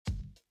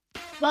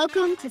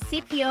Welcome to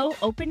CPO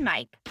Open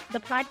Mic,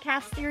 the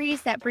podcast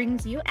series that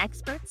brings you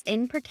experts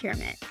in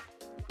procurement.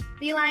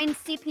 Beeline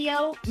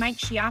CPO Mike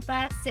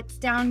Schiappa sits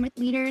down with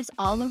leaders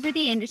all over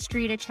the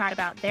industry to chat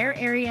about their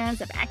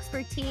areas of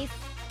expertise,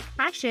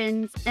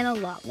 passions, and a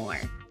lot more.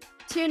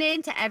 Tune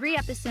in to every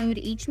episode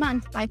each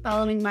month by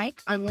following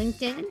Mike on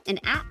LinkedIn and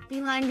at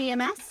Beeline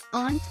VMS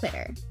on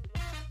Twitter.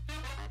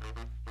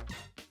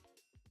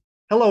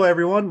 Hello,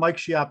 everyone. Mike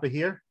Schiappa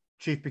here,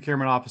 Chief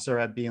Procurement Officer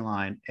at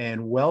Beeline,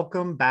 and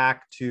welcome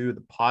back to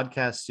the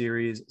podcast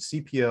series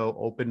CPO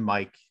Open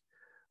Mic.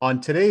 On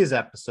today's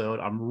episode,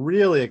 I'm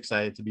really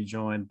excited to be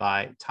joined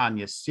by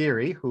Tania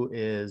Seary, who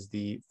is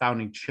the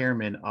founding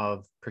chairman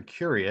of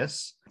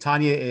Procurious.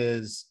 Tania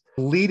is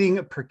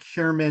leading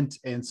procurement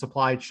and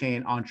supply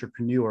chain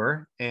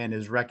entrepreneur and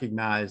is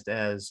recognized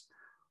as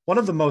one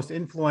of the most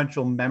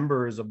influential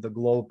members of the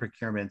global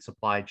procurement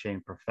supply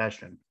chain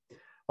profession.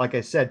 Like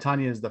I said,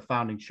 Tania is the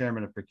founding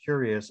chairman of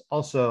Procurious,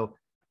 also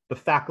the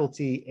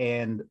faculty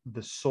and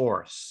the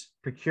source.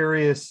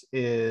 Procurious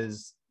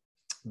is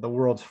the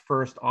world's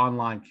first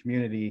online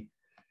community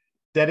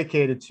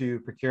dedicated to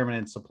procurement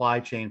and supply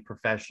chain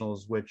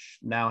professionals, which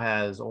now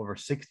has over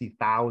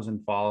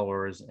 60,000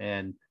 followers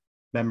and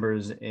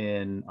members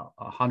in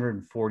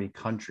 140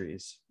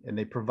 countries. And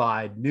they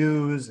provide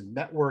news and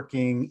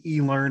networking,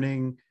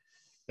 e-learning,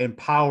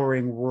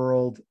 empowering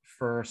world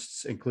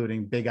firsts,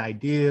 including Big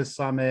Ideas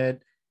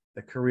Summit,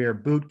 the Career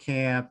Boot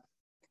Camp.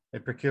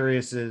 And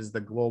Procurious is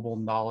the global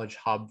knowledge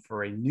hub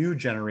for a new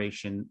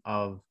generation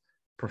of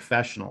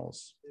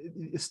professionals.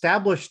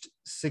 Established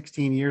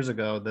 16 years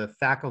ago, the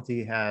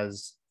faculty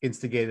has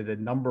instigated a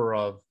number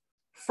of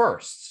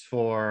firsts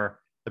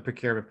for the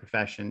procurement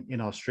profession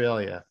in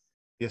Australia.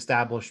 The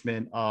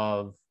establishment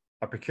of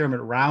a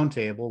procurement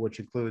roundtable,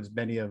 which includes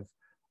many of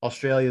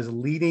Australia's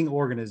leading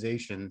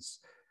organizations,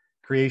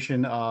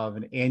 creation of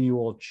an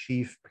annual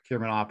Chief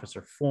Procurement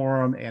Officer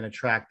Forum, and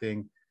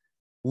attracting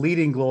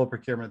leading global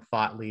procurement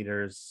thought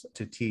leaders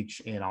to teach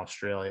in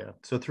Australia.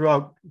 So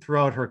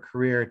throughout her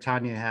career,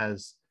 Tania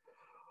has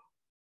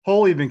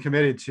wholly been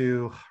committed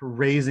to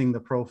raising the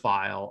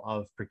profile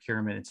of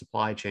procurement and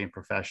supply chain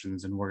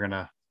professions, and we're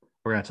gonna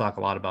talk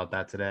a lot about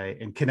that today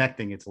and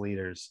connecting its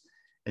leaders.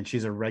 And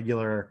she's a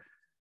regular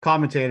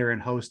commentator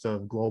and host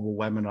of global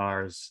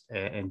webinars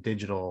and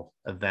digital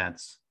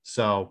events.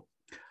 So,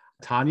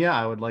 Tania,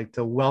 I would like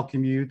to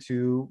welcome you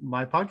to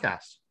my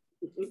podcast.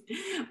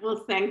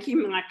 Well, thank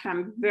you, Mike.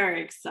 I'm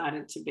very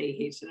excited to be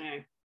here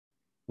today.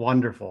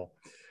 Wonderful.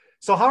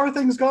 So how are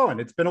things going?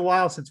 It's been a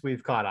while since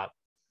we've caught up.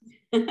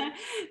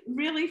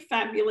 Really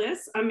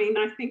fabulous. I mean,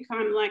 I think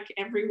I'm like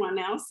everyone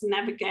else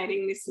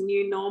navigating this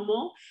new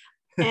normal,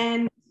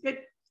 but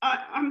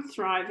I'm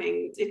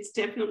thriving. It's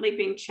definitely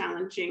been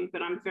challenging,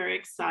 but I'm very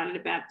excited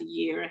about the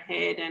year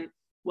ahead and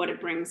what it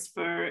brings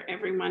for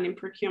everyone in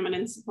procurement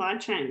and supply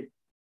chain.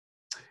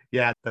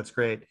 Yeah, that's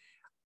great.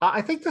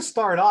 I think to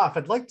start off,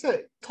 I'd like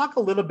to talk a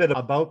little bit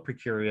about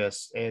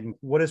Procurious and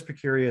what is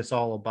Procurious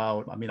all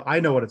about. I mean, I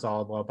know what it's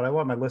all about, but I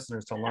want my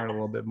listeners to learn a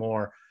little bit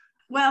more.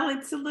 Well,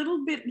 it's a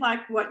little bit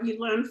like what you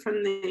learn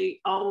from the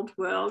old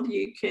world,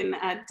 you can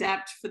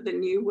adapt for the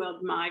new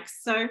world, Mike.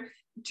 So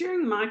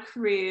during my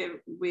career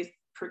with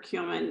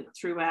procurement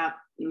throughout,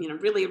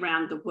 really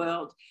around the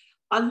world,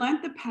 I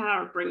learned the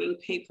power of bringing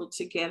people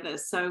together.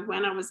 So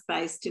when I was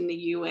based in the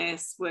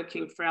US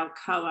working for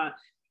Alcoa,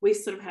 we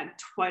sort of had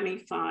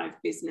 25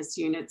 business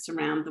units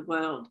around the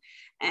world.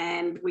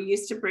 And we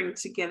used to bring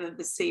together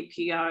the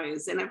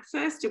CPOs. And at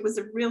first it was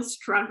a real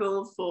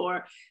struggle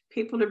for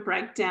people to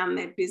break down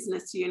their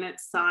business unit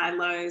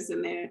silos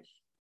and their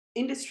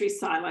industry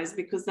silos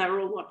because they were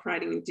all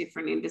operating in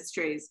different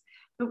industries.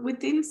 But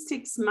within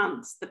 6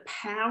 months, the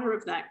power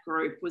of that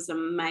group was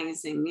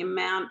amazing. The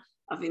amount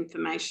of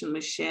information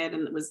was shared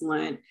and that was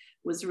learned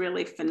was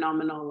really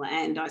phenomenal.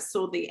 And I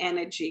saw the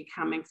energy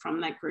coming from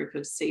that group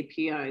of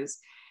CPOs.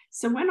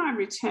 So when I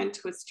returned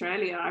to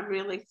Australia, I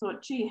really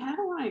thought, gee, how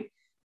do I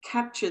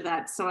capture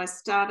that? So I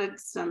started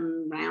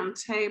some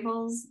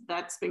roundtables.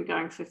 That's been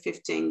going for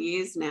 15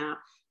 years now.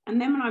 And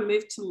then when I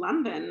moved to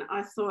London,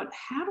 I thought,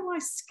 how do I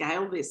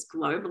scale this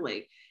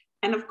globally?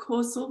 And of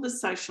course, all the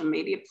social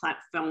media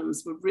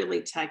platforms were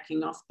really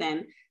taking off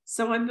then.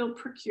 So I built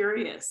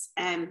Procurious,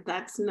 and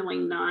that's nearly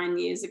 9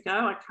 years ago.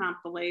 I can't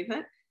believe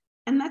it.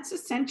 And that's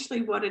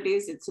essentially what it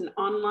is. It's an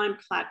online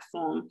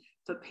platform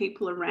for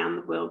people around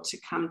the world to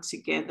come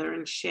together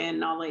and share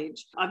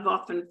knowledge. I've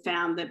often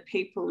found that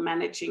people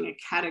managing a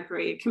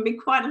category, it can be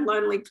quite a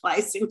lonely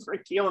place in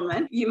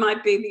procurement. You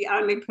might be the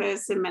only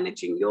person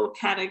managing your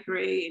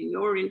category in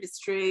your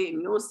industry,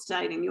 in your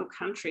state, in your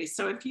country.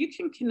 So if you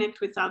can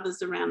connect with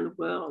others around the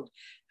world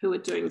who are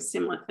doing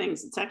similar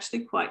things, it's actually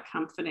quite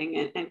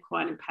comforting and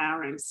quite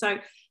empowering. So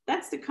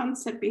that's the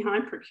concept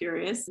behind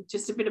Procurious.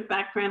 Just a bit of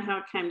background, how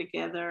it came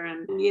together,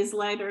 and years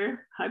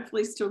later,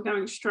 hopefully still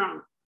going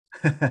strong.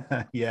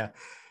 Yeah,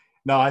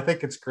 no, I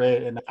think it's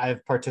great. And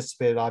I've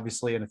participated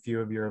obviously in a few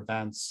of your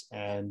events,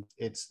 and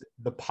it's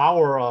the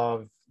power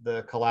of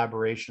the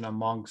collaboration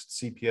amongst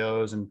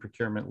CPOs and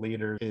procurement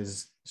leaders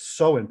is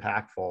so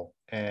impactful.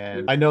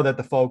 And I know that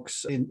the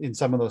folks in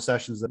some of those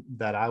sessions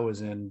that I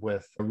was in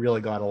with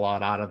really got a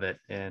lot out of it.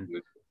 And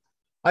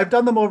I've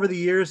done them over the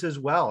years as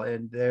well.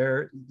 And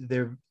they're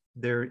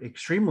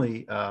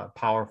extremely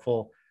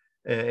powerful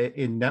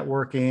in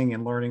networking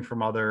and learning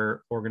from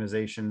other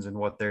organizations and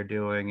what they're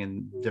doing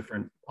and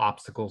different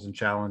obstacles and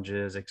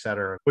challenges, et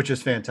cetera, which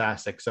is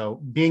fantastic. So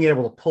being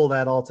able to pull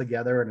that all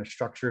together in a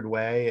structured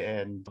way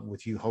and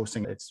with you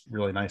hosting, it's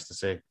really nice to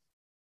see.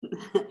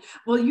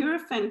 Well, you're a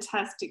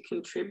fantastic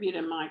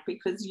contributor, Mike,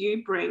 because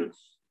you bring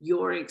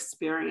your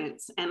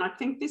experience. And I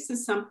think this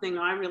is something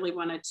I really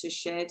wanted to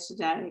share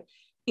today,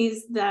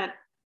 is that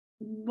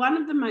one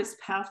of the most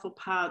powerful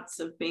parts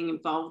of being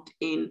involved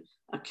in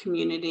a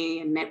community,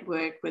 a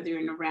network, whether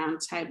you're in a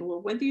round table or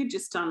whether you're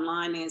just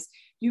online, is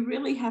you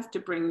really have to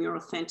bring your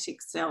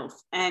authentic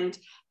self. And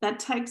that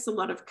takes a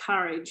lot of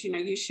courage. You know,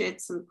 you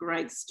shared some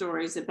great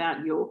stories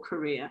about your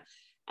career,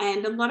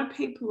 and a lot of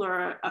people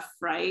are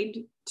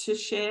afraid to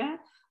share,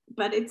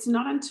 but it's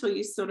not until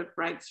you sort of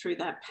break through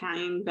that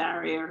pain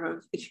barrier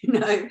of,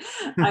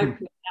 opening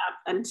up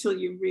until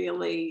you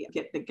really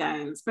get the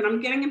gains. But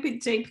I'm getting a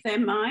bit deep there,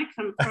 Mike.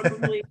 I'm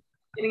probably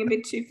getting a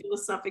bit too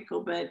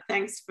philosophical, but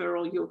thanks for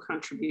all your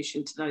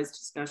contribution to those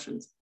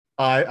discussions.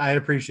 I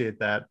appreciate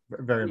that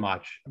very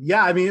much.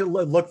 Yeah, I mean,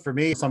 look, for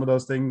me, some of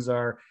those things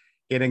are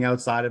getting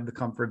outside of the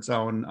comfort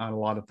zone on a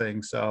lot of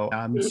things. So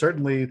I'm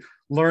certainly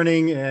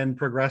learning and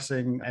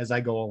progressing as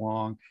I go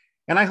along.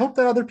 And I hope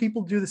that other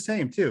people do the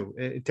same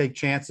too. Take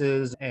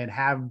chances and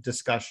have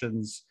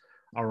discussions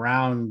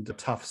around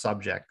tough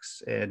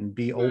subjects and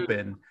be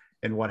open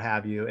and what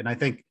have you. And I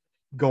think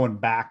going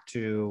back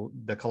to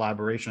the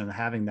collaboration and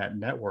having that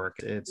network,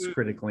 it's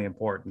critically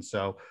important.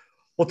 So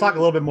we'll talk a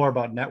little bit more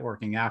about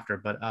networking after,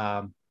 but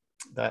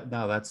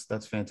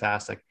that's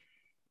fantastic.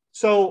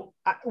 So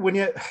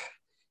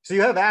so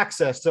you have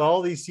access to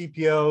all these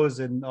CPOs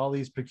and all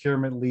these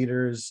procurement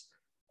leaders,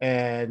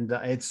 and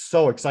it's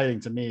so exciting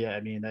to me.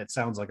 I mean, that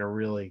sounds like a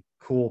really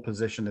cool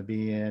position to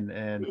be in.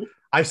 And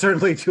I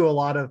certainly have a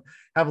lot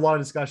of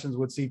discussions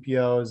with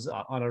CPOs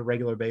on a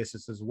regular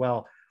basis as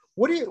well.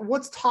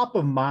 What's top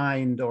of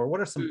mind, or what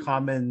are some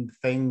common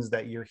things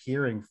that you're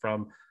hearing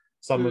from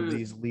some of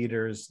these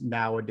leaders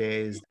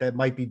nowadays that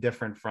might be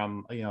different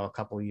from, a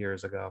couple of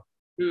years ago?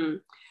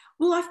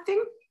 Well, I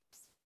think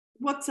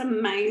what's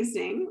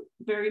amazing,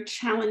 very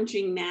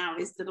challenging now,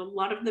 is that a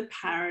lot of the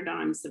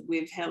paradigms that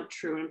we've held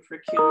true in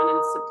procurement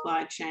and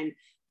supply chain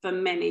for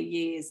many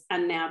years are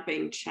now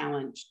being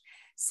challenged.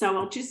 So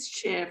I'll just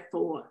share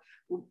four.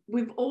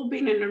 We've all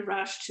been in a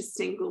rush to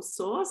single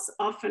source,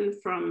 often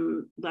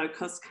from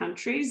low-cost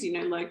countries,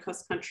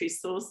 low-cost country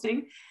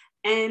sourcing,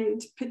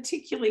 and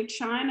particularly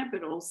China,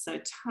 but also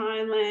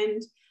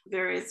Thailand,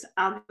 various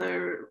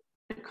other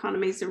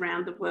economies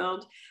around the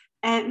world.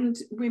 And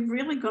we've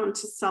really gone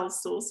to sole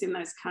source in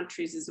those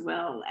countries as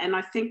well. And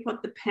I think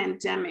what the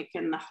pandemic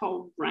and the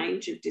whole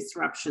range of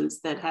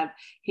disruptions that have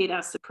hit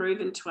us have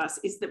proven to us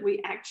is that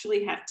we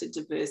actually have to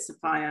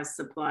diversify our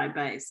supply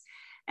base.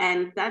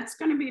 And that's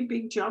going to be a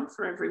big job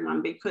for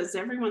everyone, because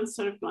everyone's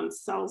sort of gone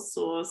sole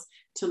source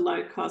to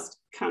low-cost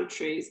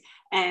countries.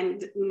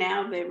 And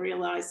now they're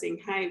realizing,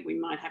 hey, we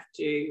might have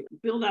to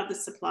build other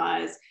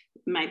suppliers,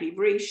 maybe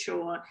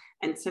reshore.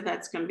 And so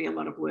that's going to be a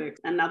lot of work.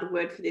 Another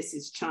word for this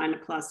is China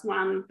plus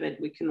one, but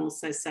we can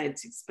also say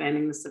it's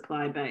expanding the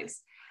supply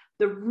base.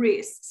 The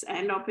risks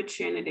and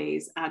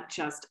opportunities are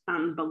just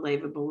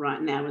unbelievable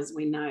right now, as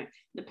we know.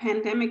 The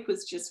pandemic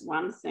was just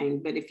one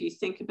thing, but if you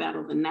think about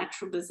all the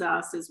natural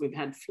disasters, we've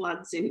had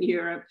floods in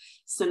Europe,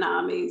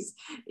 tsunamis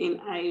in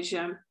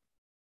Asia,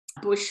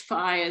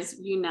 bushfires,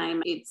 you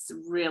name it, it's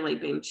really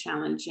been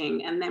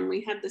challenging. And then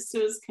we had the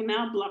Suez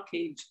Canal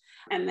blockage.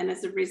 And then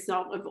as a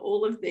result of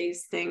all of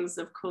these things,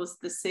 of course,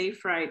 the sea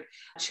freight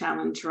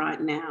challenge right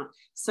now.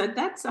 So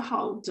that's a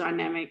whole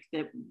dynamic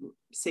that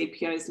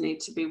CPOs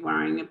need to be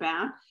worrying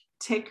about.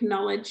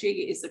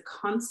 Technology is a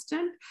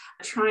constant,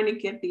 trying to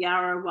get the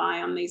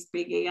ROI on these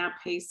big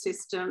ERP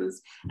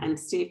systems and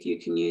see if you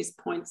can use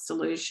point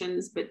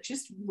solutions, but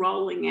just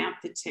rolling out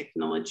the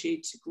technology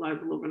to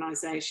global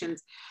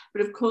organizations.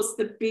 But of course,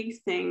 the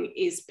big thing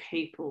is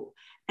people.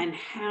 And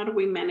how do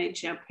we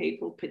manage our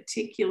people,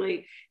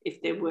 particularly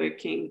if they're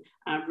working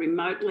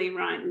remotely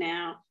right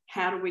now?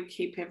 How do we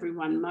keep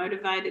everyone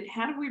motivated?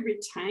 How do we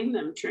retain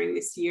them during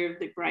this year of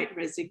the Great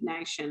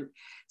Resignation?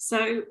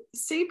 So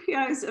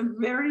CPOs are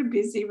very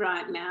busy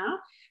right now.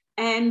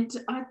 And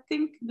I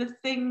think the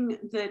thing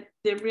that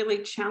they're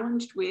really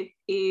challenged with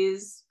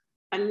is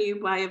a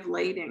new way of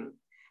leading.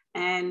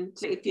 And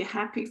if you're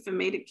happy for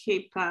me to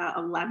keep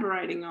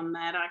elaborating on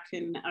that, I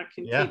can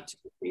keep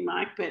talking,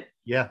 Mike. But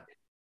yeah.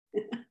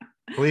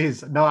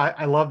 Please. No,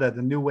 I love that.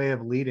 The new way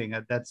of leading.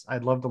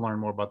 I'd love to learn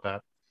more about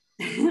that.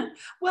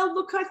 Well,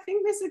 look, I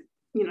think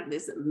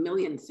there's a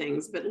million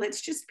things, but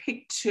let's just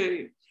pick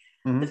two.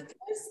 The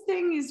first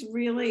thing is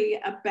really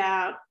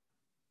about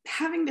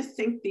having to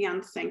think the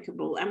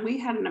unthinkable. And we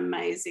had an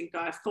amazing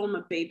guy,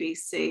 former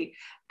BBC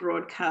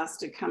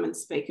broadcaster, come and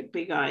speak at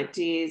Big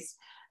Ideas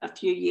a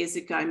few years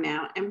ago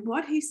now. And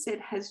what he said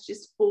has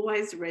just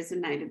always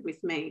resonated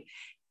with me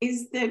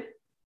is that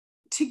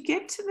to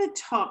get to the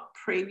top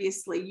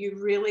previously, you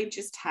really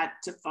just had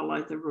to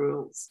follow the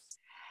rules.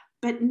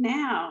 But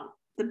now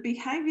the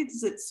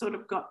behaviors that sort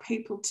of got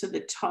people to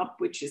the top,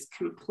 which is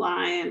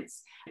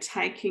compliance,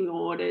 taking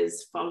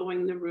orders,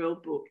 following the rule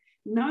book,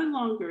 no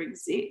longer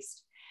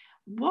exist.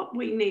 What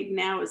we need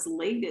now as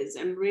leaders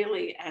and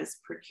really as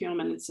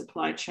procurement and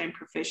supply chain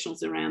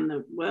professionals around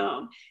the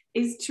world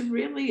is to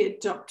really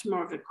adopt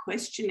more of a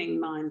questioning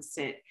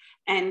mindset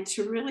and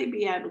to really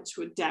be able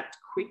to adapt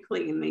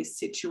quickly in these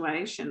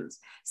situations.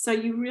 So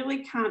you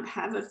really can't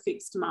have a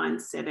fixed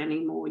mindset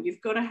anymore.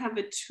 You've got to have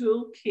a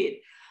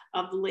toolkit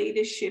of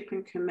leadership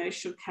and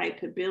commercial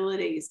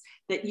capabilities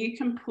that you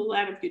can pull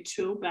out of your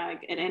tool bag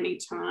at any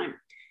time.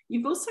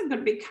 You've also got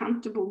to be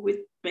comfortable with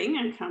being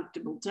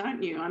uncomfortable,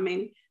 don't you? I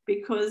mean,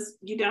 because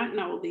you don't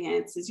know all the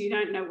answers. You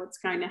don't know what's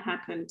going to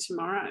happen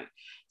tomorrow.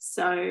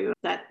 So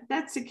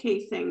that's a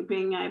key thing,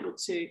 being able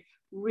to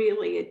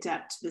really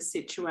adapt to the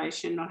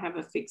situation, not have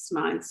a fixed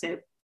mindset.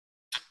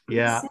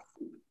 Yeah.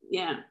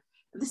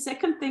 The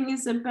second thing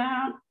is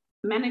about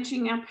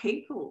managing our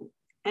people.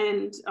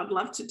 And I'd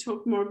love to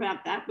talk more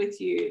about that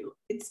with you.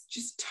 It's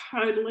just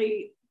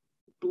totally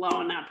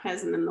blown up,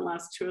 hasn't it, in the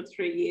last 2 or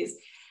 3 years?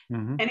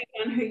 Mm-hmm.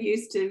 Anyone who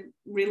used to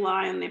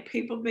rely on their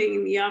people being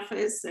in the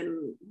office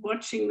and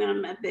watching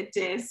them at their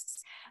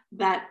desks,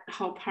 that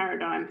whole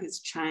paradigm has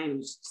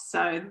changed.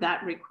 So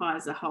that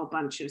requires a whole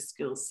bunch of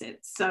skill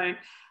sets. So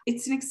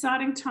it's an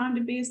exciting time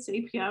to be a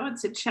CPO.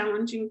 It's a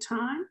challenging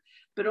time,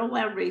 but all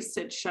our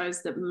research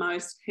shows that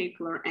most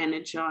people are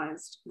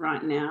energized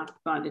right now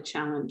by the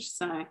challenge.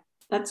 So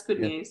that's good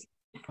news.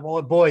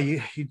 Well, boy,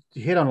 you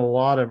hit on a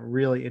lot of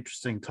really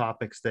interesting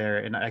topics there,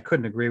 and I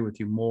couldn't agree with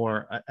you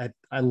more.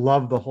 I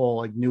love the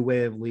whole new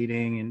way of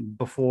leading, and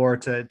before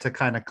to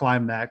kind of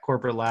climb that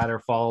corporate ladder,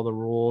 follow the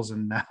rules,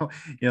 and now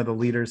the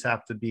leaders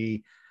have to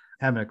be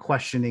having a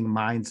questioning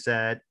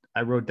mindset.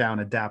 I wrote down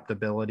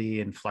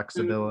adaptability and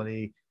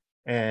flexibility,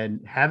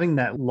 and having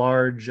that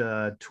large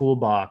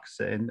toolbox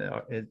and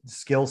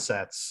skill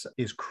sets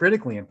is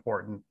critically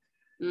important.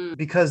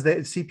 Because the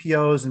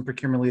CPOs and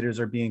procurement leaders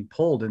are being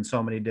pulled in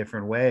so many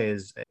different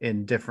ways,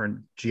 in different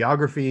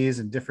geographies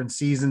and different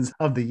seasons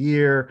of the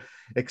year,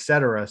 et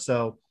cetera.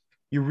 So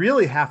you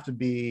really have to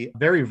be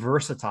very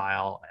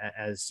versatile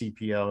as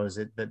CPOs.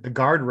 The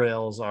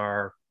guardrails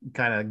are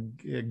kind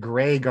of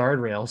gray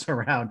guardrails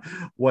around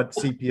what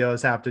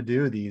CPOs have to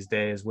do these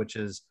days, which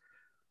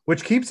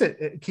keeps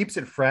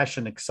it fresh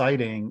and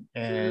exciting.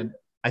 And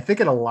I think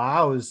it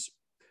allows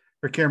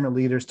procurement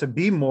leaders to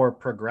be more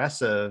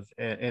progressive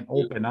and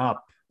open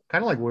up,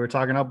 kind of like we were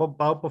talking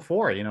about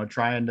before,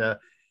 trying to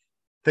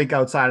think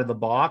outside of the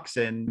box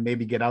and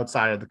maybe get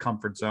outside of the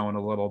comfort zone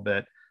a little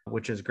bit,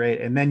 which is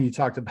great. And then you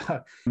talked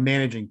about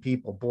managing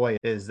people. Boy,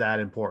 is that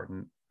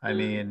important. I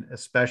mean,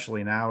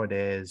 especially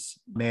nowadays,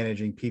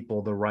 managing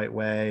people the right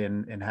way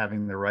and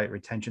having the right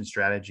retention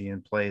strategy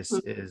in place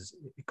is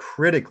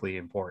critically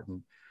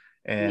important.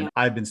 And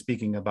I've been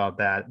speaking about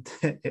that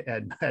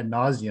ad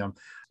nauseum,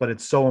 but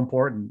it's so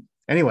important.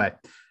 Anyway,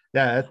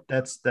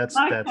 that's.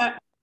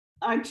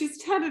 I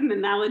just had an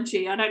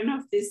analogy. I don't know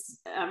if this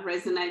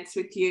resonates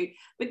with you,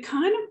 but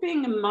kind of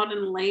being a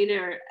modern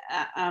leader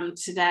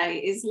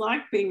today is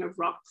like being a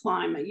rock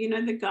climber.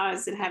 The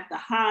guys that have the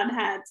hard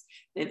hats,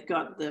 they've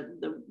got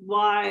the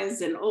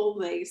wires and all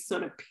these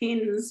sort of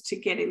pins to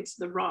get into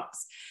the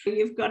rocks.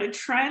 You've got a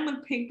trail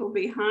of people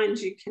behind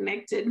you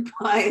connected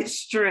by a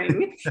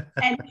string.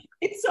 And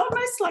it's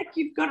almost like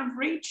you've got to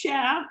reach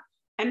out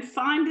and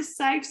find a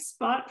safe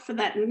spot for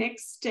that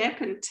next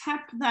step and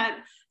tap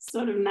that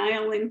sort of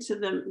nail into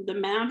the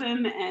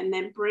mountain and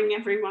then bring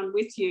everyone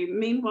with you,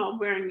 meanwhile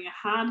wearing your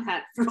hard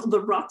hat for all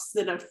the rocks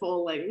that are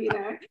falling,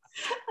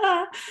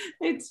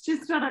 It's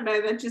just, I don't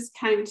know, that just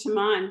came to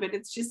mind, but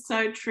it's just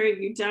so true.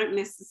 You don't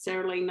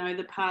necessarily know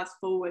the path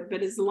forward,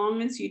 but as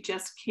long as you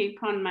just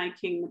keep on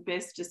making the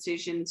best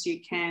decisions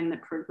you can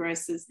that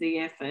progresses the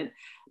effort,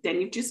 then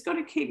you've just got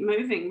to keep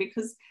moving.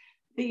 Because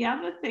the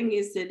other thing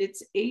is that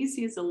it's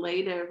easy as a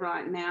leader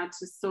right now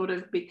to sort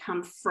of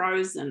become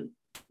frozen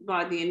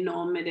by the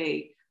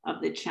enormity of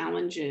the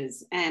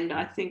challenges. And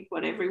I think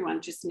what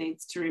everyone just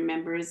needs to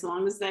remember, as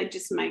long as they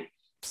just make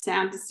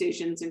sound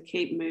decisions and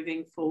keep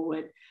moving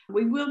forward,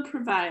 we will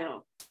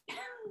prevail.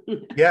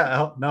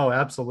 Yeah, no,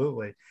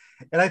 absolutely.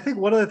 And I think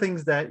one of the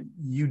things that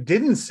you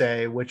didn't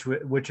say, which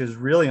is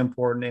really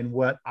important, and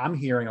what I'm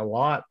hearing a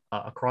lot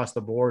across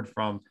the board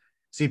from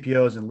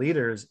CPOs and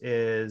leaders,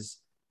 is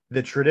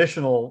the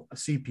traditional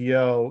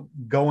CPO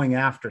going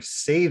after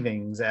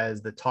savings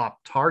as the top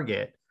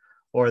target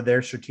or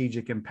their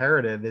strategic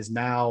imperative is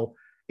now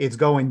it's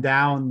going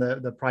down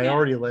the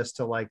priority list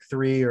to like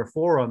 3 or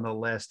 4 on the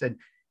list. And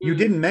you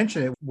didn't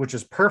mention it, which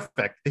is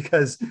perfect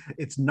because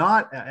it's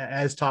not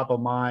as top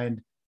of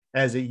mind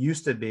as it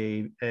used to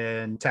be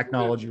in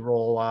technology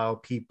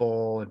rollout,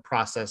 people and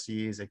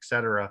processes, et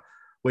cetera,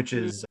 which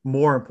is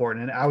more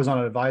important. And I was on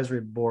an advisory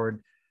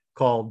board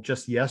called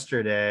just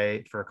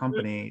yesterday for a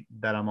company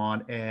that I'm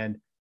on. And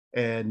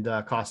and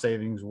cost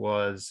savings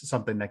was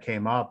something that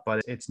came up,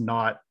 but it's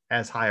not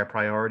as high a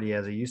priority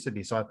as it used to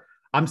be. So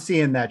I'm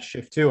seeing that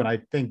shift too. And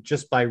I think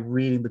just by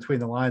reading between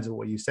the lines of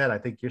what you said, I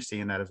think you're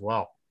seeing that as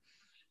well.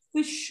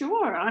 For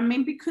sure. I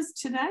mean, because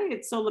today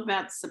it's all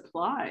about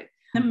supply.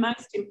 The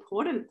most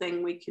important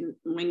thing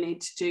we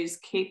need to do is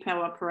keep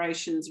our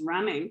operations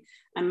running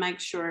and make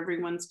sure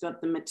everyone's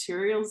got the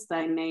materials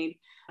they need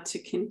to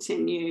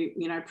continue,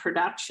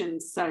 production,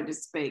 so to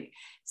speak.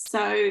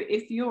 So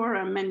if you're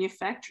a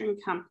manufacturing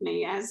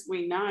company, as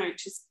we know,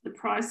 just the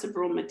price of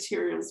raw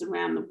materials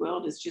around the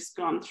world has just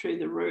gone through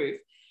the roof.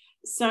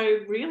 So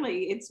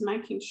really, it's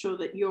making sure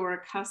that you're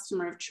a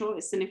customer of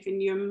choice. And if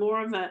you're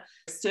more of a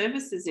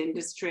services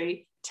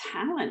industry,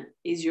 talent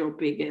is your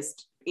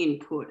biggest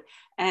input.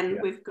 And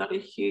we've got a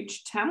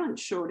huge talent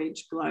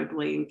shortage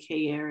globally in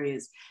key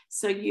areas.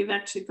 So you've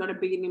actually got to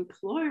be an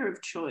employer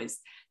of choice.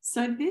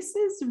 So this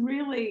is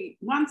really,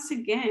 once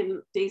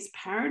again, these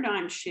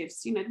paradigm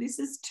shifts, this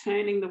is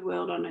turning the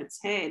world on its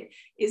head,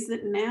 is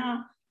that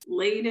now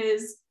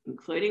leaders,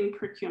 including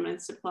procurement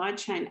and supply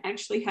chain,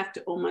 actually have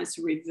to almost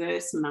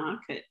reverse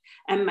market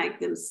and make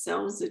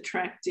themselves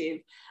attractive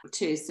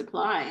to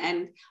supply.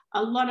 And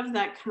a lot of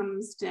that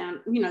comes down,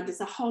 there's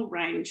a whole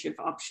range of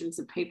options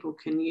that people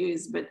can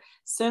use, but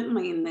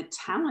certainly in the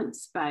talent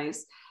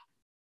space,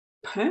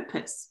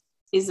 purpose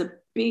is a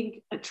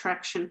big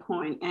attraction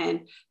point,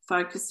 and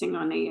focusing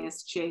on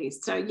ESG.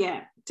 So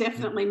yeah,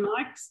 definitely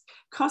Mike's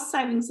cost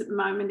savings at the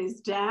moment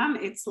is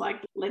down. It's like,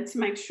 let's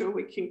make sure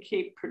we can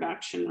keep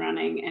production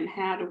running, and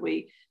how do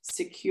we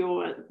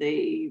secure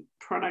the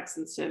products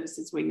and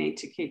services we need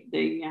to keep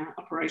the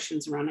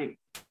operations running.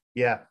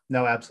 Yeah,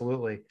 no,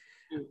 absolutely.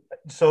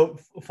 So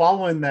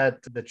following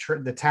that,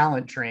 the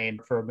talent train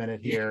for a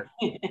minute here,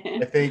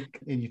 I think,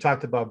 and you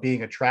talked about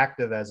being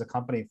attractive as a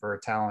company for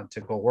a talent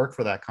to go work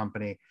for that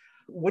company.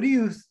 What do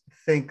you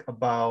think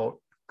about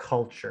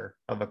culture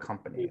of a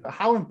company?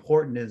 How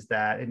important is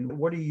that? And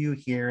what are you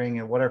hearing,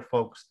 and what are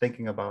folks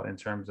thinking about in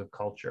terms of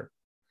culture?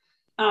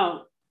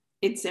 Oh,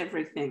 it's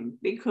everything,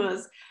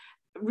 because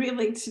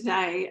really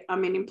today,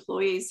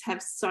 employees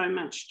have so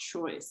much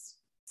choice.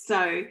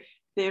 So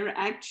they're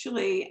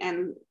actually,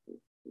 and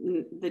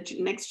the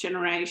next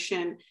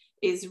generation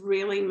is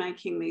really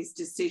making these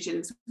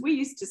decisions. We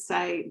used to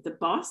say the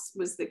boss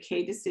was the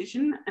key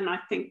decision, and I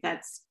think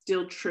that's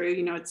still true.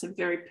 It's a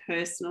very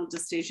personal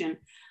decision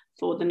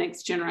for the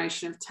next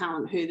generation of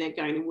talent who they're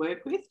going to work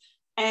with,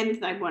 and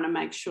they want to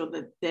make sure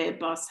that their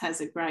boss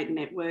has a great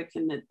network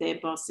and that their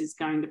boss is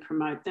going to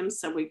promote them.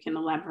 So we can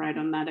elaborate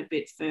on that a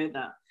bit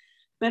further.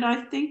 But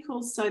I think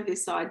also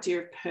this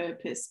idea of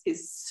purpose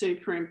is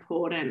super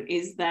important,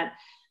 is that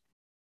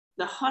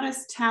the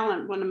hottest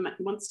talent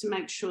wants to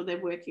make sure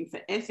they're working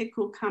for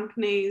ethical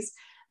companies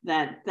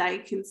that they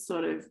can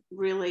sort of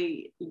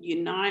really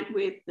unite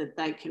with, that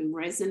they can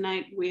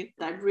resonate with.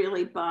 They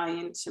really buy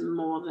into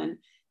more than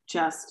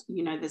just,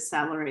 the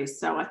salary.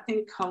 So I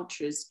think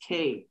culture is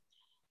key.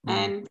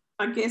 And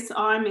I guess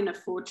I'm in a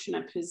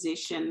fortunate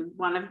position.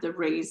 One of the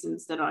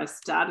reasons that I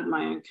started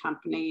my own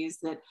company is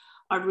that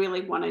I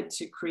really wanted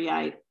to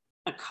create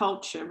a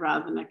culture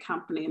rather than a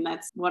company. And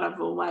that's what I've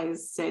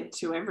always said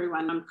to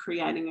everyone. I'm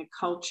creating a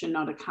culture,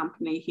 not a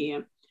company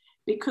here,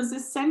 because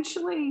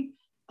essentially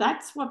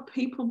that's what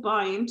people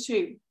buy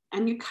into,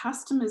 and your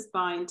customers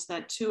buy into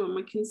that too. And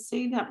we can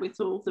see that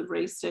with all the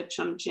research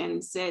on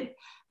Gen Z.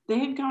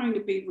 They're going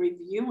to be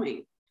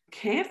reviewing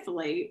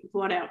carefully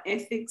what our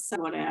ethics,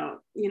 what our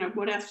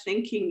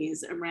thinking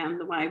is around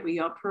the way we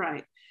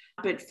operate.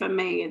 But for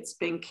me, it's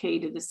been key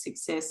to the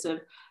success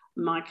of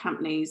my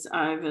companies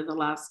over the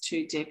last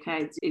 2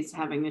 decades is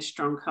having a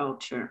strong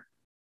culture.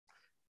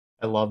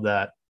 I love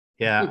that.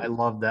 Yeah, I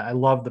love that. I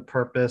love the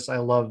purpose. I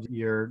love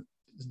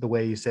the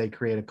way you say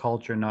create a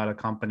culture, not a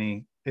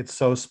company. It's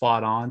so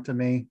spot on to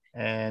me.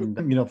 And,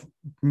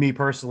 me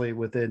personally,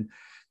 within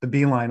the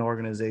Beeline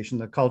organization,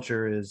 the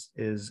culture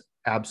is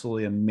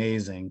absolutely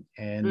amazing.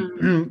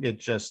 And it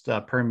just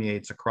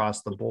permeates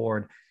across the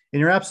board. And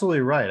you're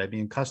absolutely right. I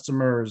mean,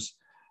 customers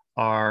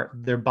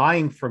they're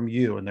buying from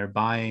you, and they're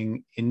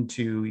buying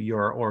into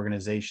your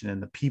organization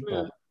and the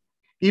people.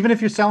 Even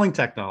if you're selling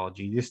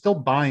technology, you're still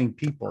buying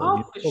people.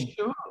 Oh, for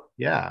sure.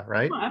 Yeah,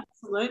 right? Oh,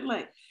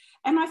 absolutely.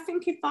 And I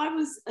think if I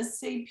was a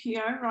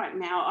CPO right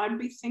now, I'd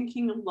be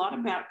thinking a lot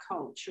about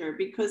culture,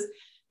 because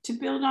to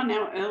build on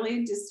our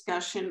earlier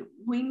discussion,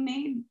 we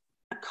need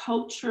a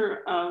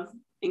culture of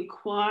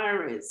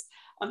inquirers,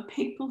 of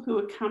people who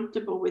are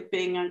comfortable with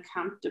being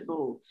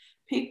uncomfortable,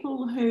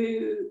 people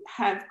who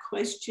have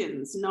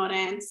questions, not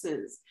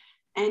answers,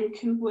 and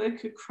can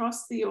work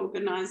across the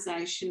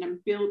organisation and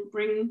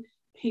bring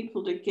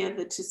people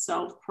together to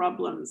solve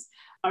problems.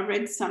 I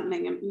read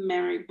something,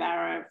 Mary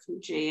Barra from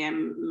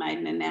GM made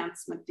an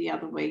announcement the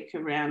other week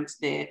around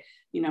their,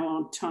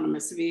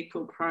 autonomous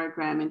vehicle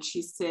program. And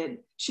she said,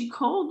 she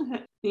called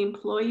the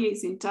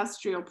employees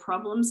industrial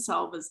problem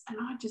solvers. And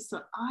I just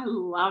thought, I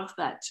love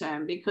that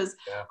term, because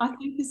I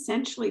think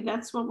essentially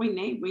that's what we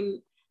need.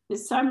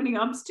 There's so many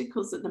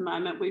obstacles at the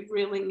moment. We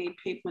really need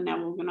people in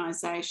our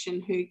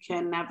organisation who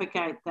can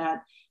navigate that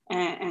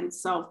and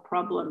solve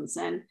problems.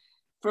 And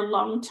for a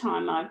long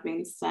time, I've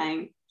been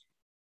saying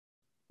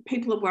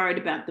people are worried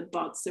about the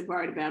bots, they're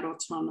worried about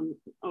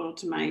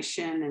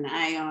automation and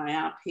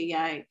AI,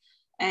 RPA.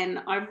 And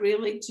I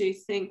really do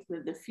think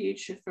that the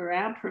future for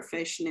our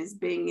profession is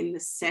being in the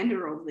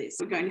center of this.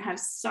 We're going to have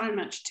so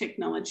much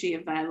technology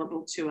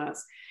available to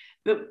us.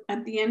 But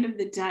at the end of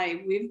the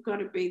day, we've got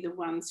to be the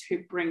ones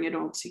who bring it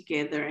all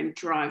together and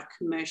drive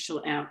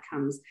commercial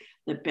outcomes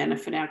that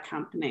benefit our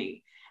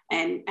company.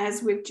 And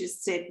as we've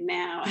just said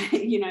now,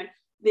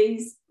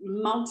 these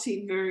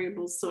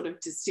multivariable sort of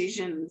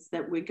decisions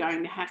that we're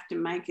going to have to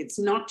make, it's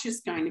not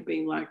just going to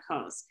be low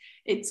cost.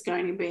 It's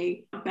going to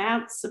be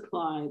about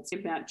supply, it's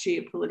about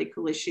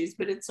geopolitical issues,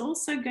 but it's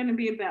also going to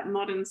be about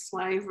modern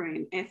slavery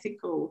and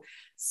ethical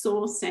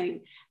sourcing.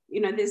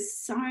 There's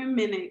so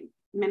many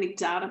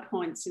data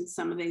points in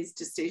some of these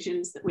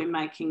decisions that we're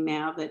making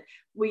now that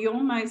we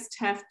almost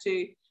have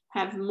to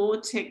have more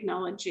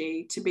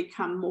technology to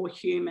become more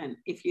human,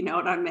 if you know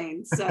what I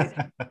mean. So,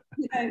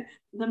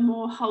 the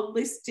more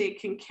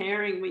holistic and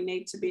caring we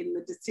need to be in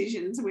the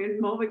decisions, we're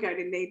going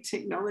to need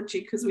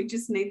technology because we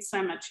just need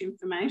so much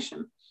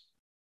information.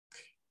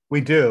 We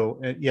do.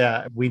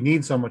 Yeah, we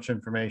need so much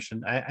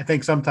information. I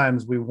think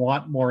sometimes we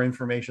want more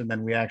information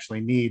than we actually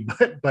need,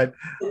 but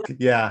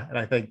yeah, and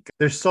I think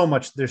there's so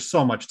much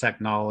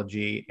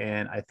technology,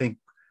 and I think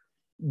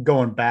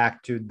going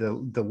back to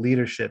the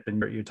leadership,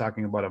 and you're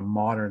talking about a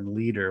modern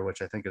leader,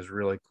 which I think is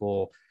really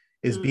cool,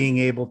 is being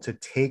able to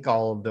take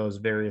all of those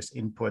various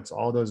inputs,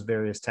 all those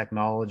various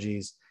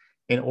technologies,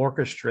 and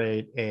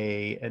orchestrate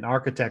an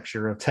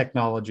architecture of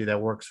technology that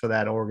works for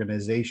that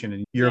organization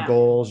and your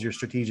goals, your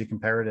strategic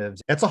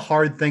imperatives. That's a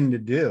hard thing to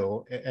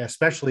do,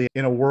 especially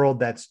in a world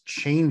that's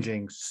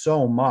changing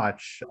so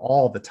much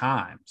all the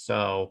time.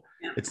 So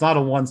it's not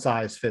a one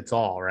size fits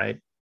all, right?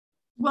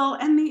 Well,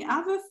 and the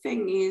other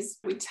thing is,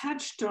 we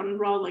touched on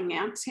rolling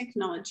out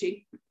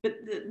technology, but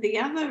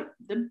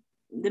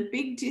the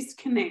big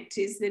disconnect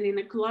is that in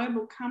a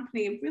global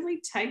company, it really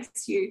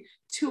takes you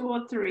 2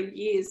 or 3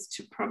 years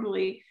to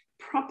properly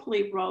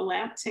roll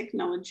out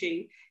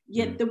technology,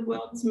 yet the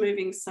world's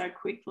moving so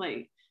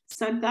quickly.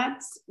 So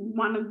that's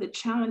one of the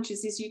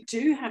challenges, is you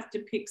do have to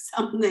pick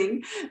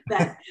something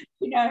that,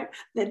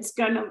 that's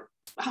going to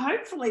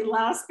hopefully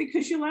last,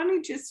 because you'll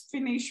only just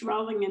finish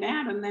rolling it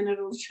out and then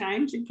it'll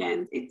change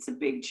again. It's a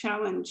big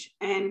challenge,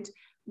 and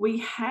we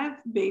have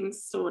been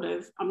sort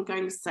of, I'm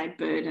going to say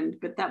burdened,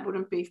 but that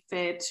wouldn't be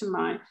fair to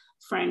my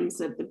friends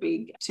at the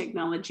big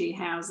technology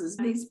houses.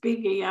 These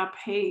big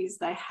ERPs,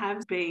 they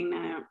have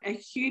been a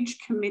huge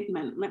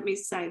commitment, let me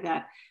say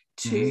that,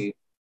 to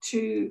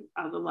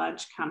other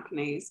large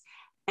companies.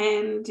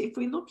 And if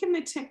we look in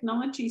the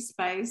technology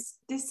space,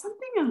 there's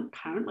something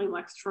apparently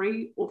like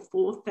 3,000 or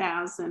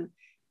 4,000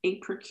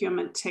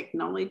 e-procurement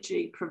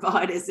technology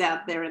providers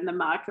out there in the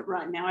market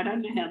right now. I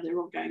don't know how they're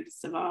all going to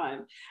survive,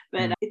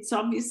 but it's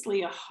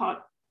obviously a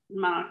hot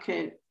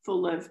market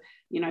full of,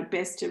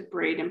 best of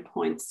breed and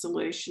point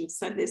solutions.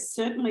 So there's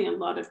certainly a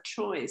lot of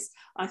choice.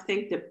 I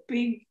think the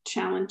big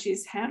challenge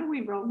is, how do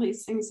we roll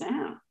these things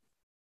out?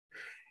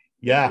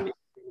 Yeah.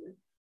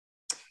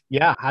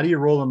 How do you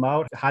roll them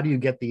out? How do you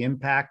get the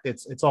impact?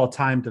 It's all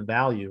time to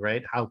value,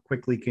 right? How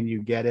quickly can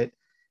you get it?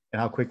 And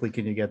how quickly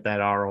can you get that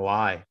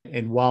ROI?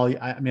 And while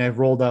I've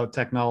rolled out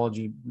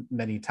technology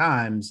many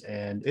times,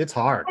 and it's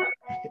hard.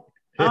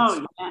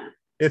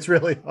 It's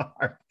really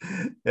hard.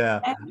 Yeah.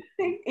 And I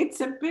think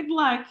it's a bit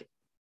like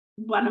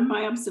one of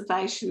my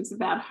observations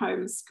about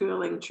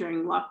homeschooling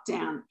during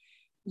lockdown.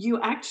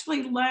 You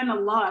actually learn a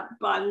lot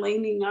by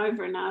leaning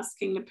over and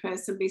asking the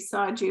person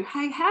beside you,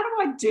 hey, how do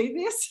I do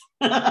this?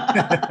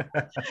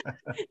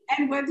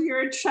 And whether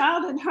you're a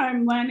child at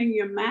home learning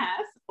your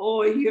math,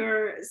 or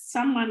you're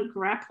someone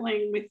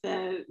grappling with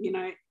a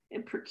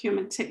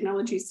procurement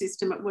technology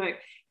system at work,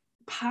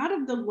 part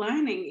of the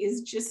learning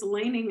is just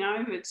leaning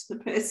over to the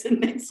person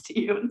next to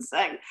you and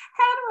saying,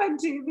 how do I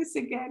do this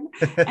again?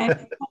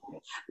 And,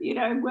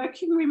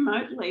 working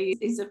remotely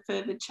is a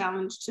further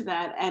challenge to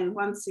that. And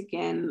once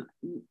again,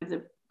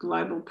 the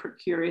global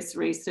Procurious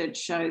research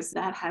shows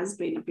that has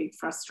been a big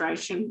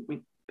frustration with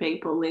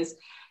people, is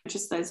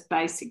just those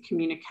basic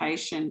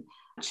communication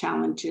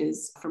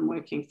challenges from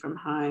working from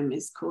home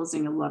is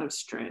causing a lot of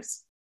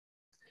stress.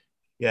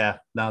 Yeah,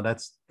 no,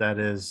 that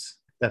is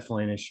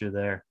definitely an issue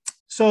there.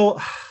 So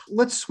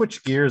let's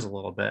switch gears a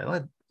little bit.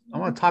 I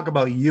want to talk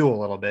about you a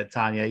little bit,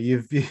 Tania.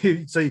 You've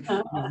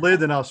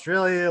lived in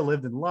Australia,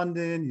 lived in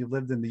London, you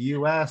lived in the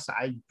US,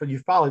 but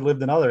you've probably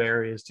lived in other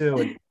areas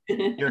too.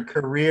 And your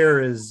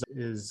career is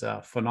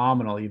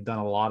phenomenal. You've done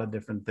a lot of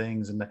different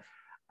things. And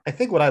I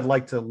think what I'd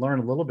like to learn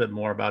a little bit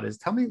more about is,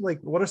 tell me,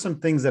 what are some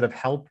things that have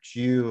helped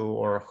you,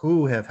 or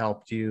who have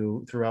helped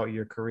you throughout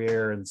your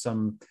career, and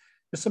some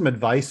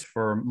advice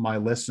for my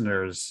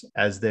listeners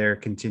as they're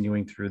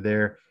continuing through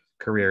their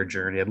career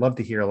journey. I'd love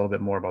to hear a little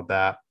bit more about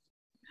that.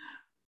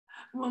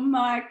 Well,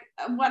 Mike,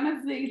 one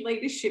of the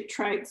leadership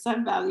traits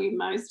I value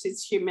most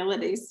is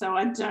humility. So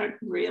I don't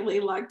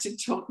really like to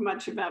talk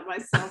much about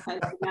myself,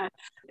 as you know.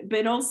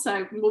 But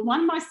also,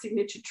 one of my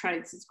signature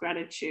traits is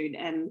gratitude.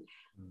 And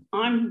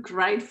I'm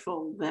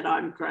grateful that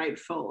I'm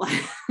grateful.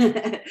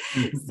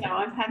 So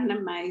I've had an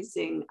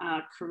amazing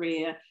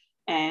career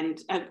and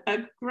a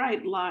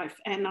great life.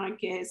 And I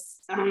guess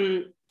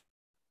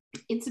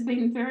it's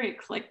been very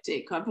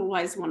eclectic. I've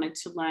always wanted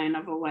to learn.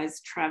 I've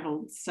always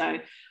traveled. So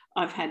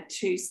I've had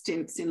 2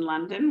 stints in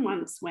London,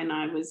 once when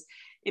I was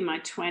in my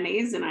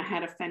 20s, and I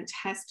had a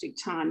fantastic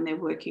time there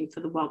working for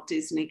the Walt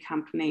Disney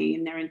Company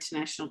in their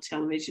international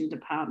television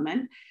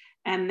department.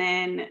 And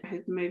then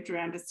have moved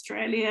around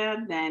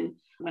Australia. Then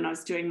when I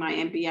was doing my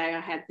MBA, I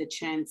had the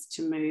chance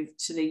to move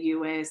to the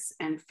US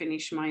and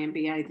finish my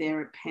MBA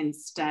there at Penn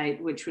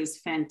State, which was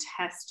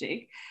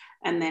fantastic.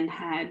 And then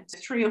had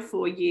 3 or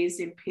 4 years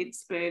in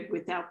Pittsburgh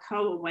with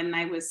Alcoa when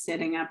they were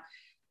setting up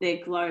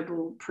their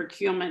global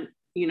procurement,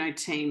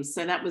 team.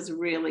 So that was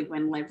really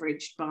when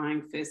leveraged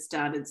buying first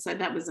started. So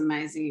that was an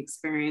amazing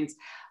experience.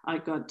 I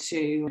got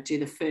to do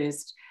the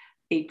first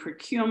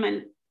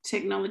e-procurement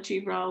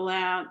technology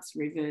rollouts,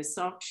 reverse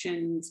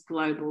auctions,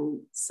 global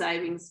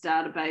savings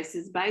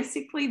databases.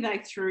 Basically, they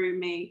threw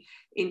me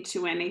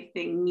into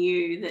anything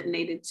new that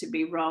needed to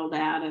be rolled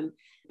out.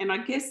 And I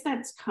guess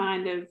that's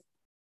kind of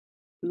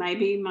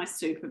maybe my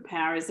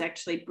superpower, is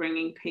actually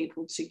bringing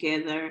people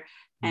together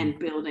and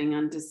building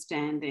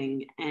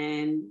understanding.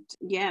 And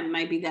yeah,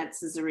 maybe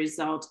that's as a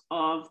result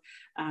of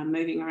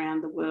moving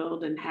around the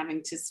world and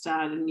having to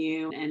start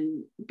anew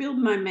and build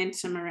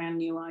momentum around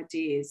new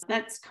ideas.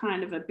 That's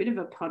kind of a bit of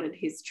a potted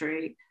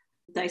history.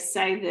 They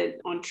say that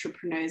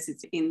entrepreneurs,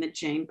 it's in the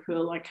gene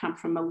pool. I come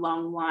from a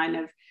long line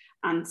of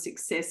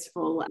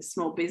unsuccessful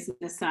small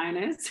business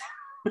owners.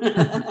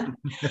 And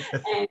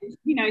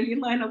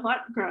you learn a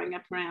lot growing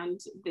up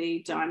around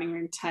the dining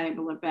room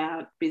table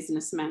about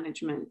business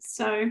management.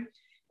 So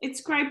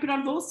it's great, but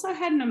I've also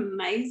had an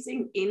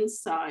amazing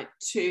insight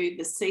to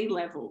the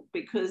C-level,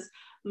 because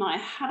my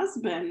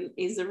husband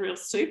is a real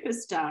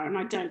superstar, and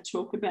I don't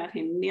talk about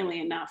him nearly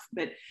enough,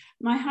 but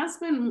my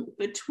husband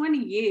for 20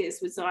 years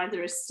was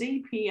either a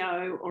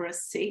CPO or a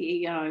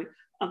CEO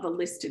of a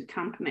listed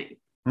company.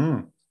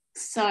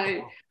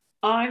 So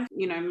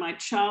my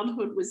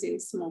childhood was in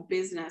small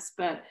business,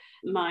 but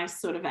my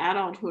sort of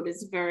adulthood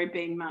is very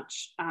being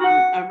much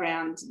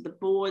around the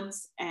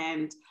boards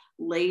and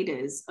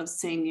leaders of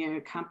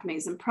senior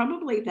companies. And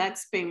probably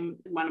that's been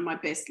one of my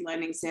best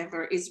learnings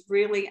ever, is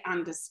really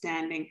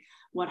understanding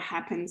what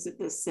happens at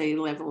the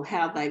C-level,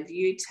 how they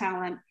view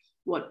talent,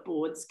 what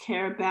boards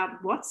care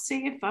about, what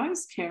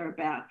CFOs care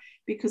about,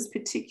 because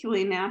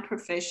particularly in our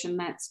profession,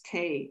 that's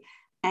key.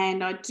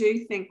 And I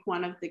do think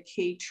one of the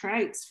key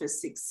traits for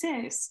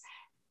success,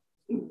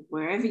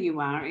 wherever you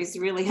are, is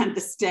really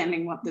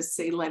understanding what the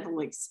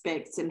C-level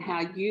expects and how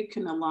you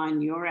can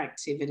align your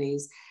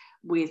activities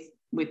with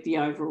the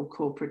overall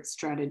corporate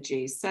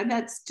strategy. So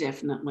that's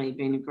definitely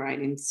been a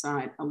great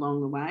insight along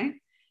the way.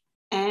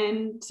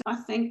 And I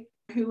think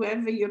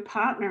whoever your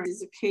partner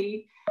is a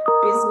key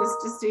business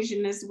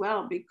decision as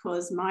well,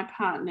 because my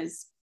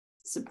partner's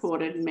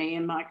supported me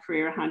in my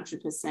career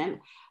 100%.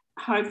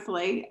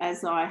 Hopefully,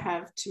 as I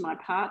have to my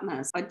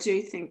partners. I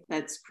do think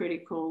that's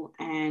critical.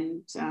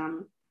 And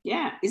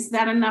is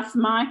that enough,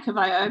 Mike? Have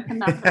I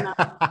opened up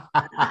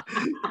enough?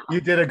 You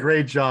did a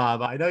great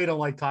job. I know you don't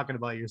like talking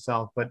about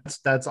yourself, but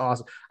that's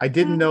awesome. I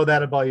didn't know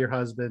that about your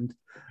husband.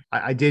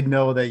 I did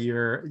know that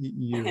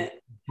you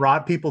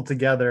brought people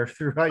together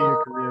throughout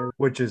your career,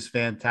 which is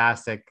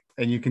fantastic.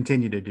 And you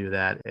continue to do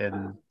that.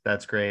 And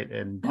that's great.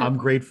 And I'm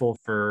grateful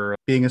for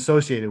being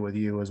associated with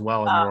you as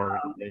well in your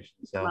organization.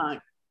 So,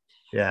 Mike.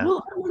 yeah.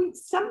 Well,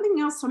 something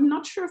else, I'm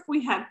not sure if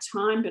we have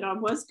time, but I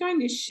was going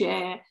to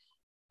share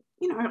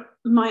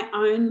my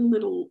own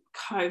little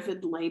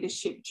COVID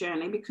leadership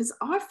journey, because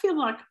I feel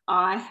like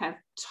I have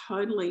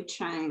totally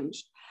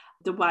changed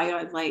the way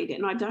I lead.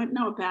 And I don't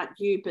know about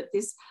you, but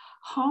this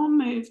whole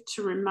move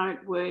to remote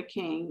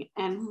working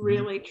and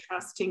really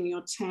trusting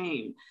your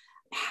team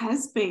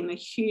has been a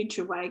huge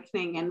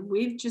awakening. And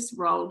we've just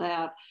rolled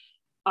out,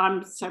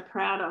 I'm so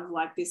proud of,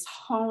 like, this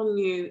whole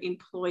new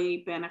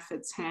employee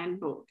benefits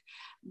handbook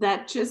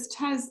that just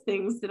has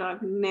things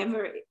that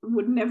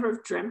would never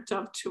have dreamt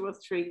of 2 or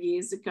 3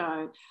 years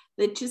ago,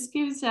 that just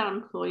gives our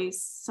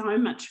employees so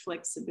much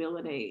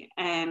flexibility.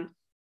 And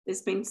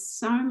there's been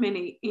so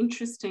many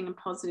interesting and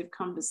positive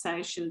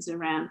conversations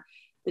around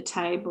the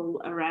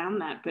table around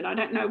that. But I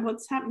don't know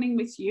what's happening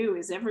with you.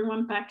 Is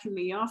everyone back in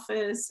the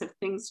office? Have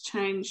things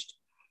changed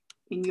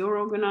in your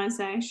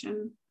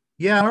organization?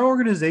 Yeah, our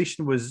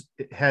organization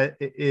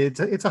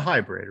it's a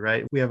hybrid,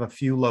 right? We have a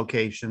few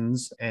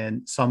locations,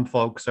 and some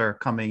folks are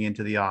coming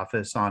into the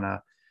office on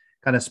a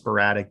kind of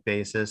sporadic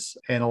basis,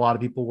 and a lot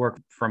of people work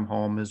from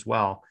home as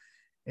well.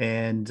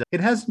 And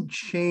it hasn't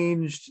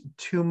changed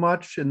too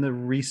much in the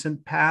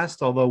recent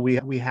past, although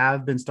we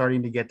have been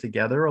starting to get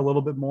together a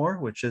little bit more,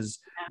 which has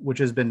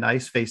been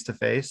nice, face to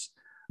face.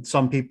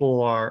 Some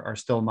people are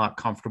still not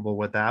comfortable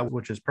with that,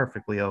 which is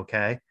perfectly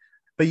okay.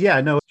 But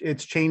yeah, no,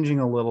 it's changing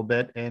a little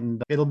bit,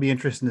 and it'll be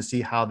interesting to see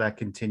how that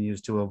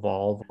continues to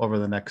evolve over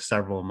the next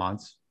several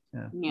months.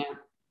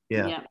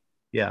 Yeah.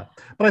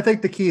 But I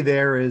think the key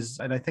there is,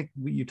 and I think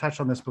you touched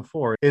on this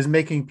before, is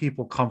making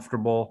people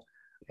comfortable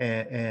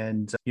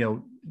and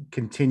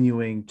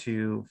continuing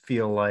to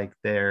feel like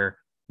they're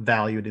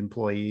valued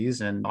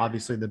employees. And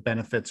obviously the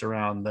benefits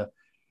around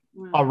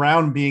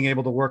being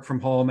able to work from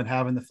home and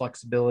having the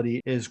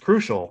flexibility is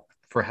crucial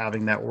for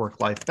having that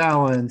work-life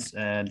balance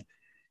and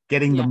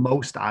getting the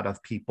most out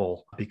of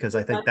people, because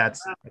I think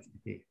that's the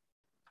key.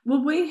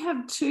 Well, we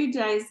have 2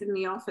 days in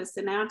the office,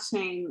 and our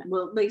team,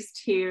 well, at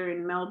least here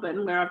in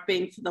Melbourne, where I've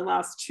been for the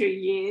last 2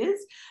 years,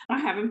 I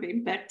haven't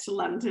been back to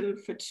London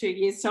for 2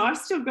 years. So I've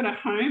still got a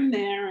home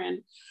there,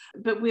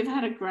 but we've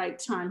had a great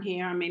time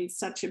here. I'm in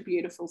such a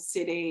beautiful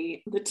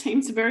city. The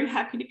teams are very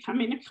happy to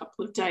come in a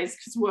couple of days,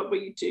 because what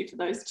we do for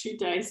those 2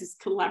 days is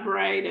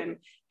collaborate and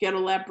get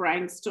all our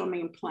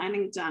brainstorming and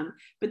planning done.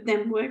 But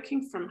then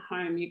working from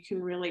home, you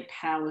can really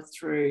power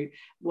through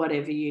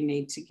whatever you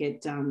need to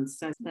get done.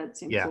 So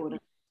that's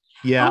important.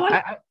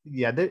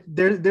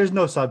 There's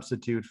no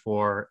substitute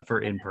for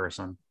in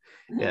person.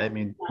 Yeah, I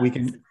mean,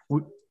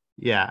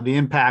 the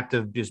impact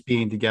of just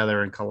being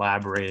together and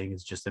collaborating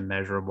is just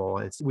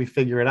immeasurable. We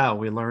figure it out.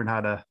 We learn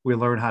how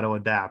to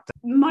adapt.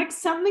 Mike,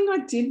 something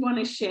I did want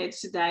to share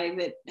today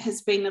that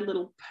has been a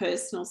little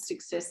personal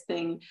success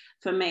thing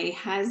for me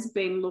has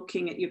been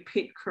looking at your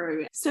pit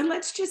crew. So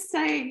let's just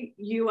say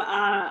you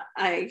are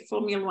a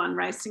Formula One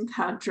racing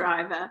car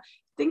driver.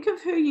 Think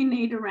of who you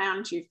need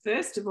around you.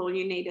 First of all,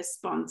 you need a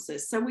sponsor.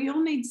 So we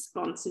all need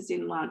sponsors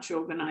in large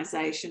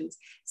organizations,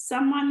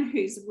 someone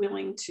who's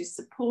willing to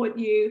support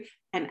you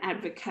and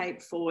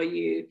advocate for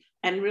you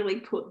and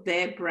really put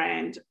their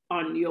brand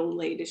on your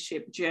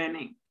leadership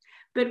journey.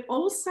 But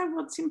also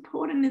what's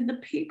important are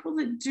the people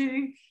that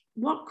do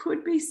what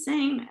could be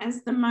seen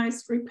as the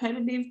most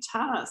repetitive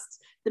tasks,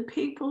 the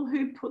people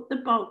who put the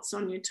bolts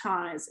on your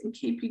tires and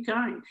keep you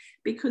going.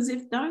 Because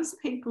if those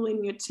people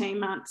in your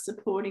team aren't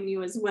supporting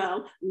you as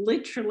well,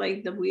 literally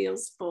the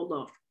wheels fall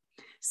off.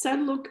 So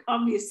look,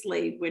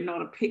 obviously we're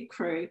not a pit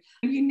crew.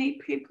 You need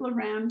people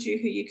around you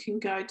who you can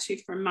go to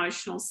for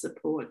emotional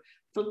support,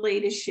 for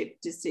leadership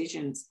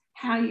decisions,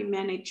 how you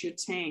manage your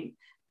team.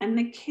 And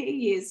the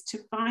key is to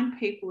find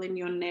people in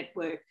your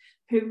network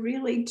who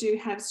really do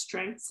have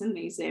strengths in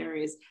these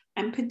areas,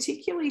 and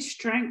particularly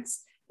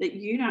strengths that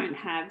you don't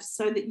have,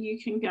 so that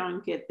you can go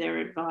and get their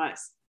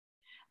advice.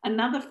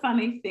 Another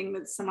funny thing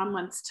that someone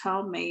once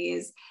told me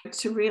is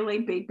to really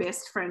be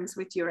best friends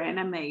with your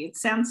enemy. It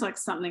sounds like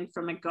something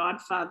from a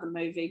Godfather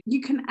movie. You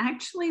can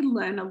actually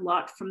learn a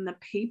lot from the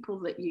people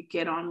that you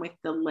get on with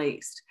the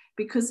least,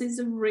 because there's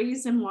a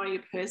reason why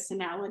your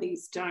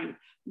personalities don't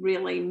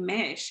really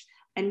mesh.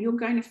 And you're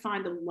going to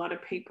find a lot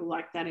of people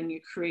like that in your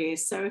career.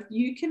 So if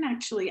you can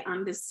actually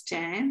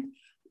understand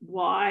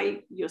why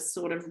you're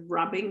sort of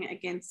rubbing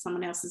against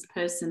someone else's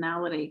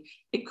personality,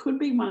 it could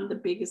be one of the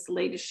biggest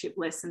leadership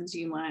lessons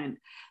you learn.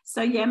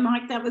 So yeah,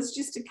 Mike, that was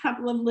just a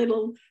couple of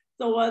little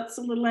thoughts,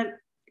 a little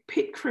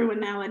pit crew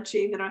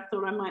analogy that I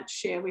thought I might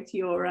share with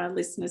your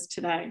listeners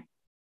today.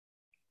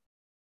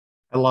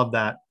 I love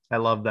that.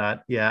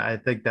 Yeah, I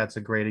think that's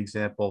a great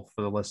example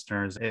for the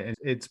listeners.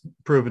 It's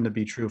proven to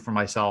be true for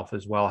myself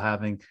as well.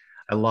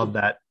 I love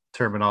that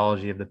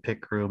terminology of the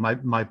pit crew.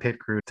 My pit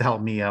crew to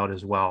help me out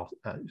as well.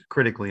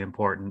 Critically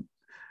important.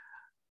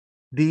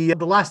 The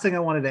last thing I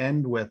wanted to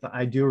end with,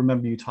 I do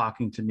remember you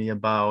talking to me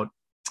about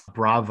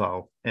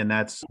Bravo, and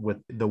that's with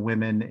the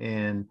women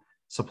in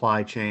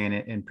supply chain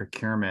and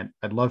procurement.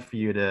 I'd love for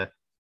you to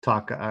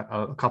talk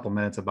a couple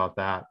minutes about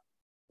that.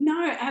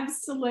 No,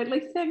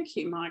 absolutely. Thank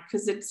you, Mike,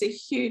 because it's a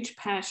huge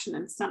passion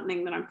and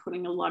something that I'm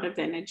putting a lot of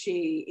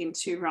energy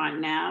into right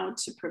now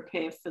to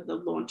prepare for the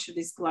launch of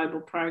this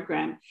global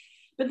program.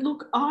 But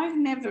look, I've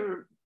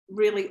never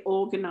really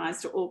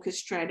organised or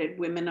orchestrated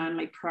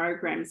women-only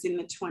programs in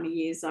the 20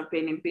 years I've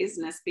been in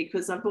business,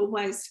 because I've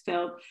always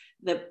felt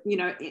that,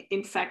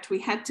 in fact, we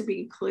had to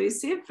be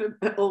inclusive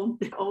of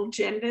all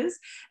genders,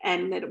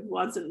 and that it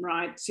wasn't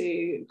right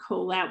to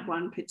call out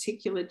one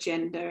particular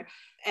gender.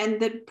 And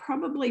that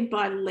probably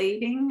by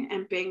leading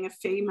and being a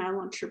female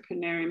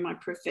entrepreneur in my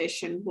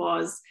profession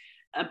was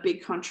a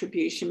big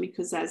contribution,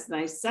 because as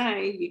they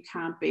say, you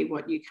can't be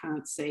what you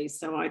can't see.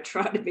 So I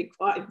try to be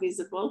quite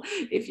visible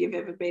if you've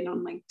ever been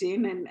on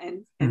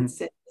LinkedIn and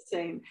set the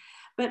scene.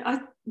 But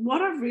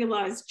what I've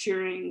realized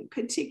during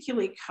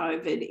particularly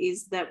COVID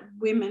is that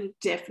women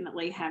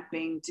definitely have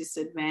been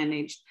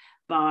disadvantaged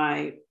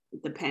by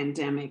the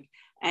pandemic.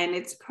 And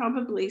it's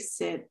probably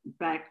set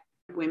back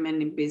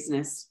women in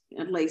business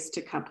at least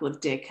a couple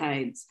of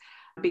decades,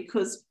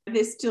 because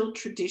they're still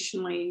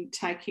traditionally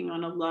taking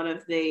on a lot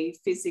of the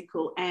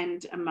physical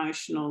and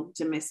emotional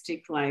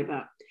domestic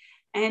labour.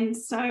 And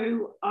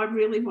so I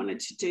really wanted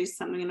to do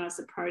something, and I was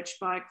approached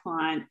by a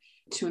client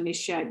to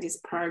initiate this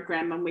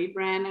program, and we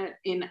ran it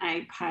in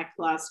APAC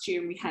last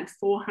year, and we had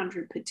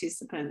 400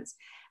 participants.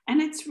 And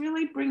it's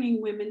really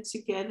bringing women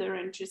together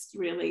and just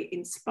really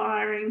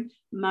inspiring,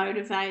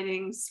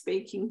 motivating,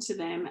 speaking to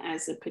them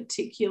as a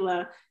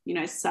particular,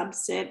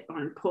 subset or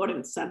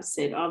important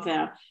subset of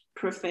our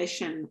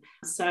profession.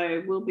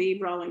 So we'll be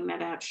rolling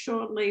that out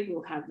shortly.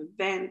 We'll have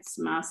events,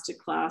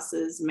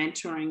 masterclasses,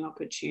 mentoring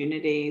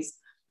opportunities.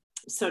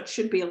 So it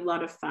should be a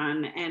lot of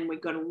fun. And we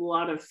got a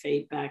lot of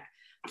feedback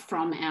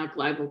from our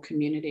global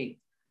community.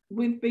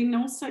 We've been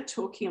also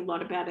talking a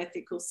lot about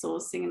ethical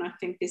sourcing, and I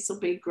think this will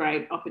be a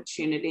great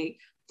opportunity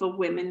for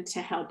women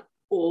to help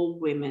all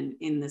women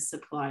in the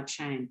supply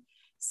chain.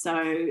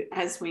 So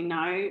as we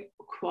know,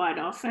 quite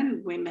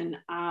often women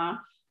are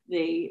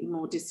the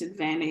more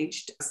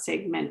disadvantaged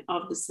segment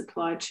of the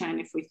supply chain.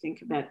 If we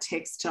think about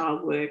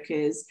textile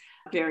workers,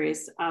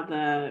 various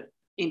other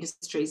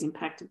industries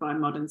impacted by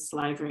modern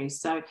slavery.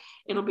 So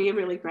it'll be a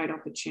really great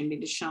opportunity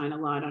to shine a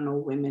light on all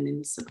women in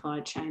the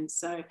supply chain.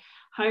 So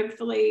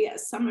hopefully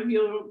some of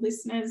your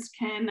listeners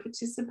can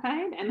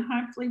participate, and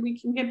hopefully we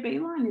can get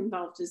Beeline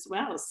involved as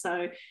well.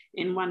 So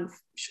in one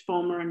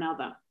form or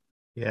another.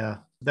 Yeah,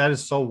 that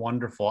is so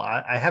wonderful.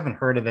 I haven't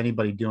heard of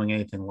anybody doing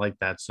anything like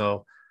that.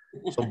 So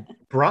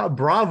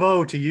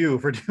bravo to you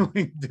for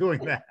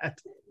doing that.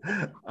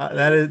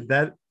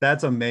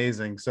 That's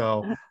amazing.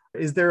 So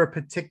is there a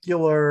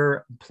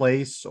particular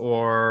place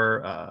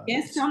or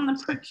yes, on the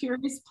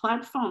Procurious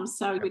platform.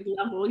 So we'd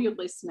love all your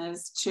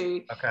listeners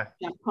to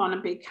jump on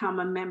and become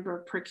a member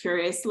of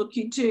Procurious. Look,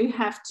 you do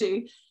have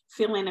to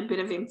fill in a bit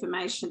of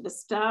information at the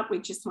start. We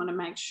just want to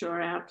make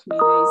sure our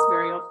community is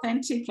very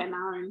authentic and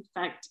are in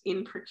fact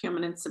in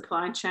procurement and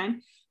supply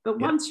chain. But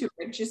once you're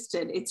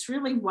registered, it's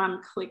really one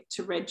click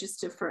to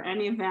register for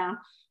any of our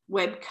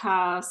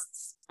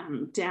webcasts,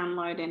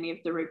 download any of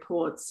the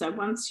reports. So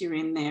once you're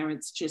in there,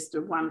 it's just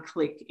a one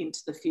click into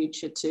the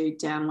future to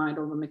download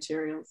all the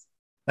materials.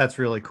 That's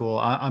really cool.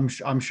 I'm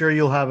sure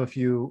you'll have a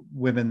few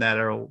women that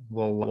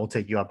will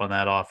take you up on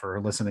that offer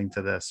listening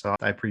to this. So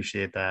I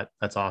appreciate that.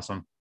 That's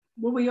awesome.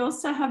 Well, we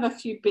also have a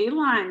few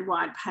Beeline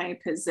white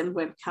papers and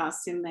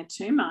webcasts in there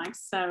too, Mike.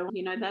 So,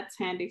 that's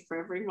handy for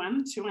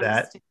everyone to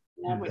understand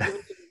what you're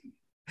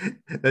doing.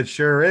 That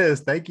sure is.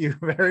 Thank you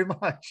very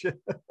much.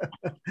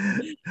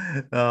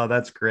 Oh,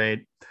 that's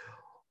great.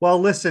 Well,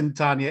 listen,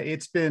 Tania,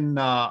 it's been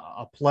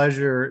a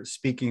pleasure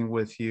speaking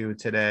with you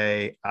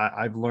today.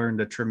 I've learned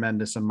a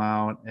tremendous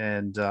amount,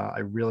 and I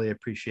really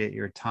appreciate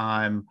your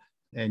time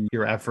and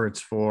your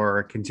efforts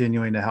for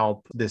continuing to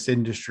help this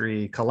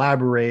industry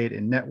collaborate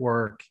and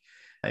network.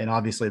 And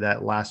obviously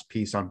that last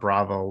piece on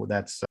Bravo,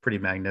 that's pretty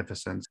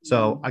magnificent.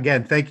 So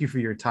again, thank you for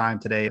your time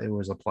today. It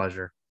was a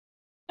pleasure.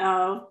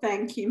 Oh,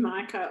 thank you,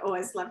 Mike. I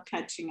always love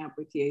catching up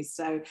with you.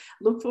 So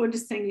look forward to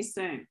seeing you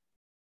soon.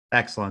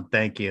 Excellent.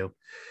 Thank you.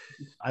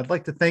 I'd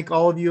like to thank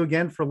all of you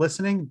again for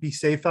listening. Be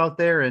safe out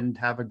there and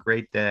have a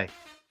great day.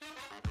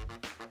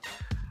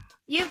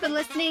 You've been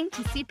listening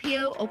to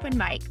CPO Open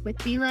Mic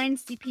with Beeline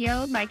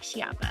CPO Mike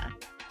Schiappa.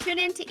 Tune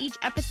in to each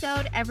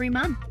episode every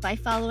month by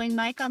following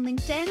Mike on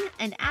LinkedIn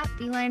and at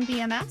Beeline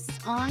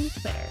BMS on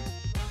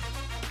Twitter.